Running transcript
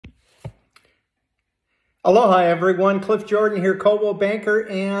Aloha everyone, Cliff Jordan here, Coldwell Banker,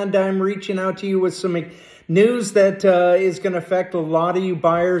 and I'm reaching out to you with some news that is going to affect a lot of you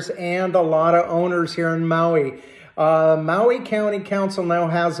buyers and a lot of owners here in Maui. Maui County Council now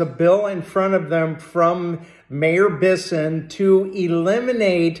has a bill in front of them from Mayor Bisson to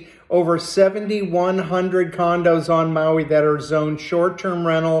eliminate over 7,100 condos on Maui that are zoned short-term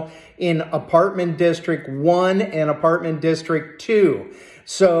rental in Apartment District 1 and Apartment District 2.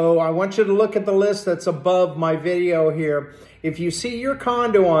 So I want you to look at the list that's above my video here. If you see your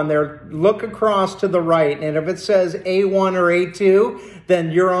condo on there, look across to the right, and if it says A1 or A2, then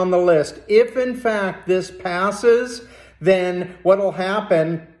you're on the list. If in fact this passes, then what will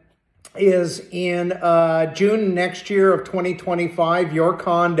happen is in June next year of 2025, your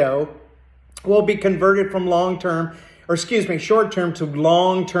condo will be converted from short-term to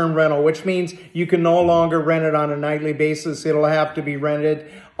long-term rental, which means you can no longer rent it on a nightly basis. It'll have to be rented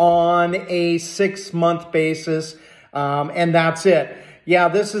on a 6-month basis, and that's it. Yeah,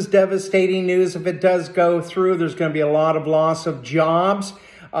 this is devastating news. If it does go through, there's going to be a lot of loss of jobs.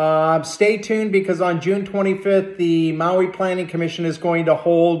 Stay tuned, because on June 25th, the Maui Planning Commission is going to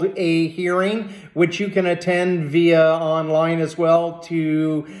hold a hearing, which you can attend via online as well,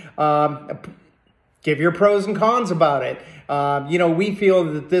 to give your pros and cons about it. We feel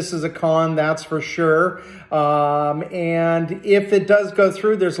that this is a con, that's for sure. And if it does go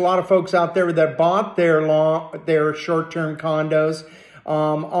through, there's a lot of folks out there that bought their short-term condos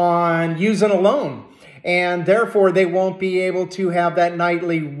on using a loan. And therefore, they won't be able to have that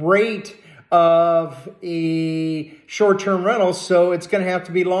nightly rate of a short-term rental. So it's going to have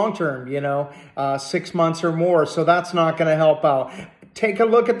to be long-term, 6 months or more. So that's not going to help out. Take a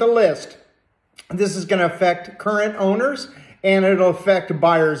look at the list. This is going to affect current owners, and it'll affect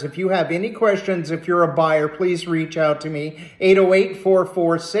buyers. If you have any questions, if you're a buyer, please reach out to me,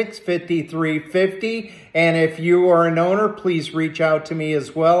 808-446-5350. And if you are an owner, please reach out to me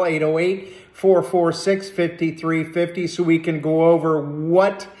as well, 808-446-5350, so we can go over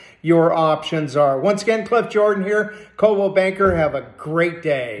what your options are. Once again, Cliff Jordan here, Coldwell Banker. Have a great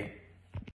day.